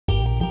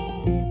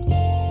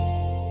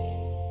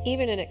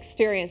Even an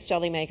experienced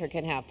jelly maker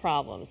can have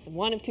problems.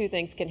 One of two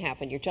things can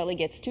happen. Your jelly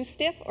gets too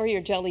stiff or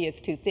your jelly is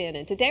too thin.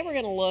 And today we're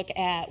going to look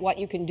at what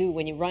you can do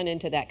when you run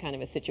into that kind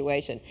of a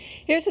situation.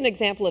 Here's an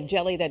example of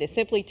jelly that is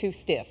simply too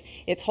stiff.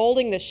 It's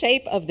holding the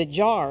shape of the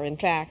jar. In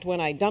fact,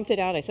 when I dumped it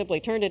out, I simply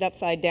turned it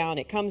upside down.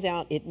 It comes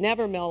out. It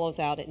never mellows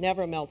out. It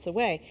never melts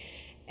away.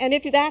 And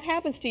if that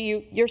happens to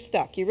you, you're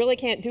stuck. You really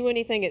can't do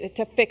anything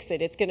to fix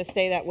it. It's going to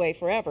stay that way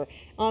forever.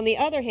 On the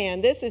other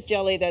hand, this is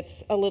jelly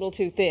that's a little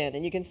too thin.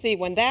 And you can see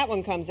when that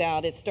one comes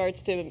out, it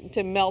starts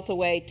to melt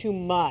away too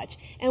much.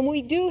 And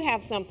we do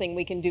have something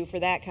we can do for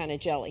that kind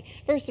of jelly.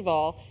 First of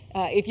all,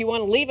 if you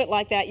want to leave it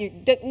like that,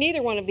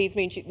 neither one of these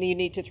means you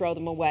need to throw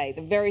them away.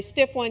 The very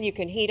stiff one, you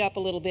can heat up a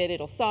little bit.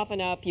 It'll soften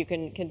up. You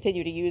can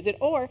continue to use it.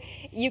 Or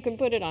you can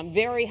put it on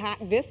very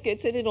hot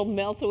biscuits and it'll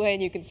melt away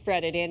and you can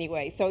spread it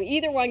anyway. So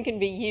either one can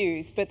be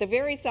used, but the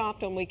very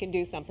soft one we can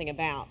do something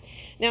about.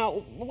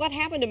 Now, what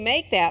happened to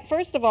make that?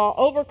 First of all,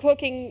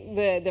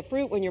 overcooking the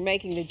fruit when you're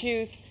making the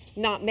juice,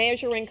 not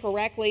measuring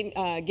correctly,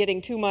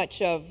 getting too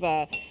much of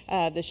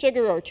the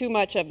sugar or too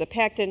much of the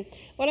pectin.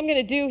 What I'm going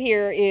to do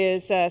here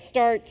is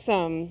start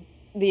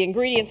the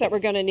ingredients that we're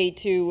going to need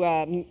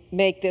to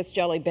make this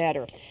jelly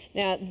better.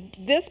 Now,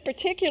 this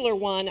particular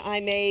one I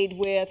made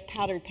with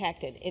powdered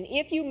pectin. And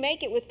if you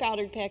make it with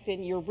powdered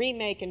pectin, your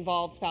remake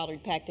involves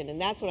powdered pectin,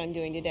 and that's what I'm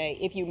doing today.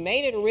 If you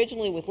made it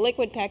originally with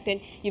liquid pectin,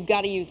 you've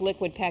got to use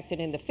liquid pectin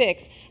in the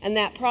fix, and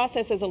that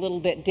process is a little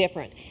bit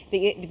different.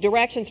 The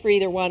directions for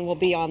either one will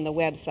be on the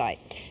website.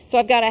 So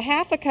I've got a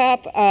half a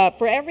cup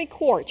for every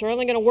quart. You're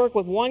only going to work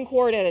with 1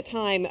 quart at a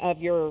time of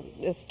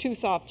this too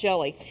soft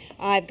jelly.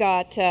 I've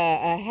got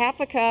a half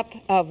a cup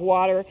of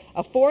water,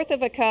 a fourth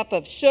of a cup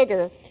of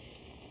sugar,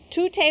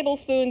 2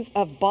 tablespoons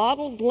of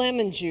bottled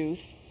lemon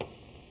juice,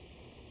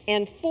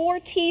 and 4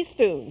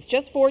 teaspoons,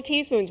 just 4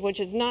 teaspoons, which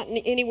is not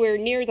anywhere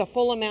near the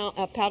full amount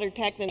of powdered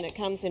pectin that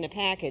comes in a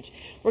package.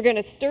 We're going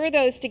to stir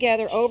those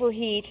together over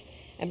heat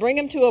and bring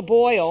them to a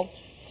boil.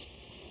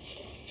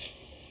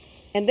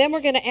 And then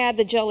we're going to add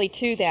the jelly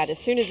to that as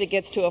soon as it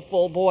gets to a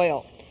full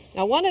boil.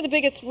 Now, one of the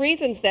biggest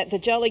reasons that the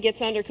jelly gets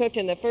undercooked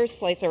in the first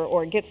place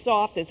or gets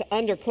soft is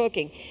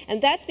undercooking.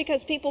 And that's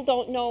because people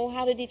don't know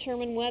how to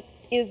determine what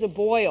is a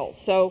boil.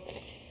 So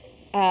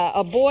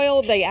a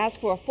boil, they ask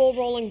for a full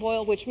rolling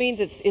boil, which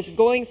means it's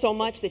going so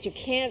much that you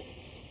can't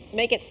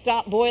make it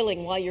stop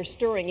boiling while you're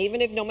stirring.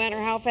 Even if no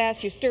matter how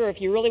fast you stir,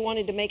 if you really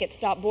wanted to make it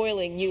stop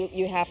boiling,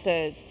 you have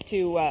to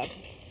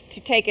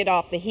take it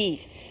off the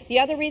heat. The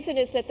other reason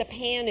is that the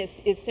pan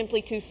is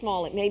simply too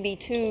small. It may be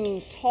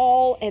too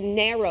tall and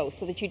narrow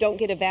so that you don't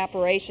get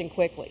evaporation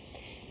quickly.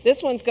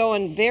 This one's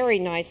going very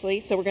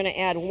nicely, so we're going to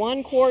add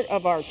 1 quart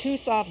of our too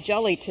soft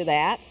jelly to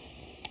that.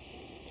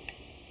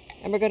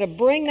 And we're going to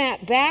bring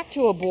that back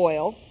to a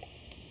boil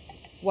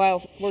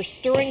while we're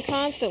stirring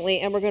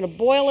constantly, and we're going to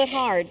boil it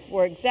hard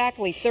for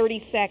exactly 30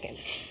 seconds.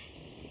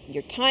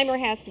 Your timer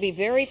has to be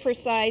very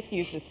precise.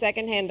 Use the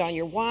second hand on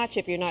your watch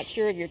if you're not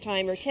sure of your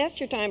timer.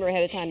 Test your timer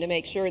ahead of time to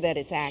make sure that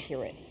it's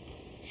accurate.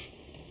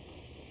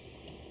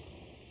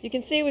 You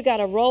can see we've got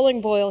a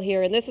rolling boil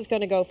here, and this is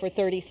going to go for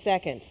 30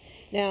 seconds.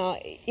 Now,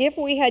 if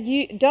we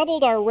had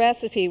doubled our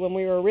recipe when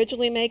we were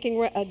originally making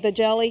the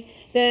jelly,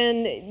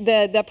 then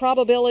the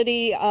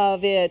probability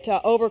of it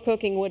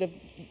overcooking would have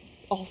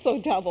also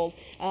doubled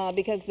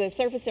because the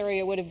surface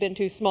area would have been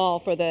too small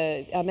for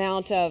the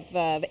amount of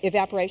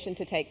evaporation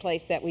to take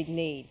place that we'd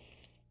need.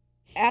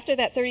 After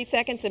that 30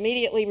 seconds,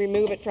 immediately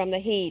remove it from the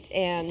heat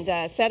and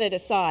set it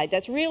aside.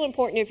 That's real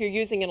important if you're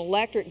using an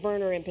electric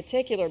burner in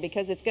particular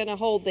because it's going to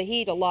hold the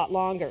heat a lot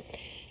longer.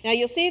 Now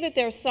you'll see that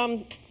there's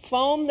some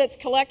foam that's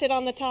collected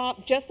on the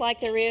top, just like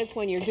there is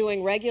when you're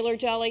doing regular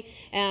jelly.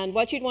 And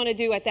what you'd want to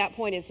do at that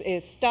point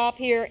is stop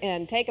here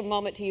and take a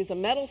moment to use a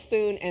metal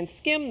spoon and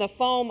skim the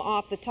foam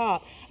off the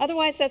top.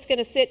 Otherwise, that's going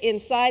to sit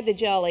inside the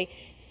jelly.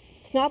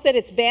 It's not that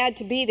it's bad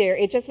to be there,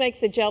 it just makes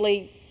the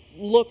jelly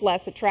look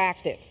less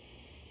attractive.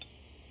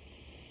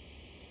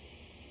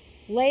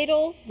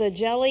 Ladle the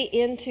jelly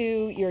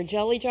into your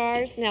jelly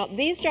jars. Now,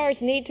 these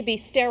jars need to be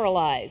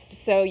sterilized,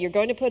 so you're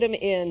going to put them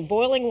in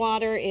boiling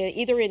water,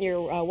 either in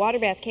your water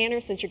bath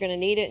canner, since you're going to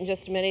need it in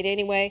just a minute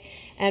anyway,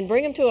 and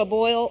bring them to a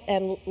boil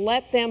and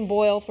let them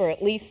boil for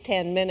at least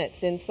 10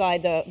 minutes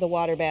inside the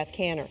water bath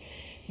canner.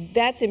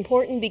 That's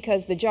important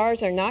because the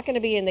jars are not going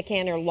to be in the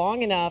canner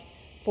long enough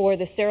for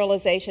the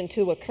sterilization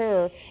to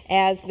occur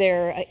as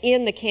they're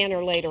in the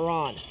canner later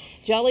on.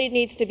 Jelly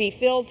needs to be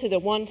filled to the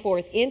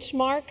 1/4 inch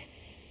mark.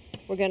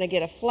 We're going to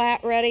get a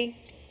flat ready,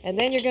 and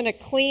then you're going to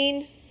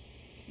clean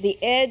the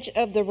edge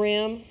of the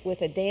rim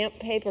with a damp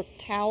paper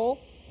towel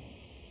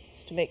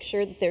just to make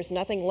sure that there's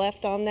nothing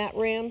left on that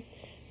rim.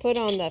 Put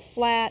on the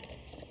flat,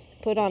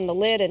 put on the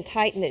lid and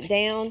tighten it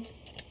down.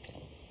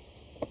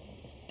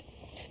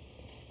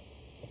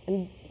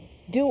 And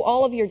do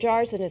all of your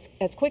jars in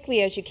as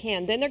quickly as you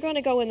can. Then they're going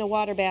to go in the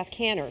water bath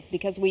canner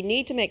because we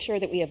need to make sure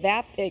that we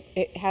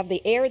have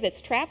the air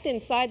that's trapped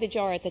inside the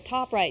jar at the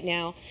top right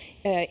now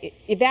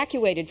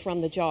evacuated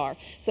from the jar.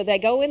 So they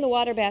go in the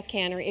water bath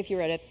canner. If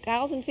you're at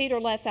 1,000 feet or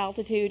less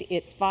altitude,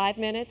 it's 5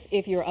 minutes.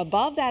 If you're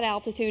above that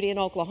altitude in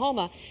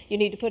Oklahoma, you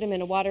need to put them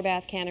in a water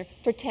bath canner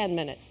for 10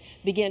 minutes.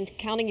 Begin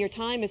counting your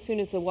time as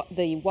soon as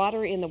the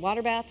water in the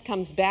water bath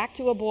comes back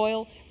to a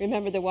boil.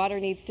 Remember, the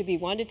water needs to be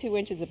 1 to 2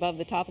 inches above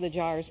the top of the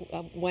jars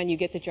when you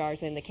get the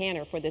jars in the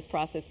canner for this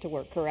process to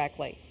work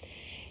correctly.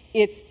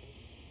 It's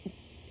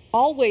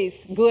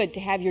always good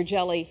to have your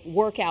jelly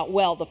work out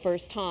well the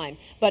first time,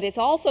 but it's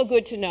also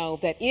good to know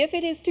that if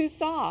it is too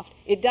soft,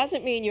 it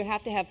doesn't mean you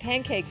have to have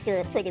pancake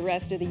syrup for the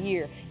rest of the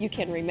year. You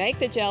can remake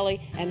the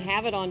jelly and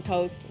have it on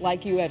toast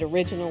like you had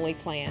originally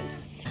planned.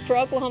 For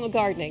Oklahoma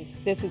Gardening,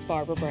 this is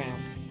Barbara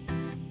Brown.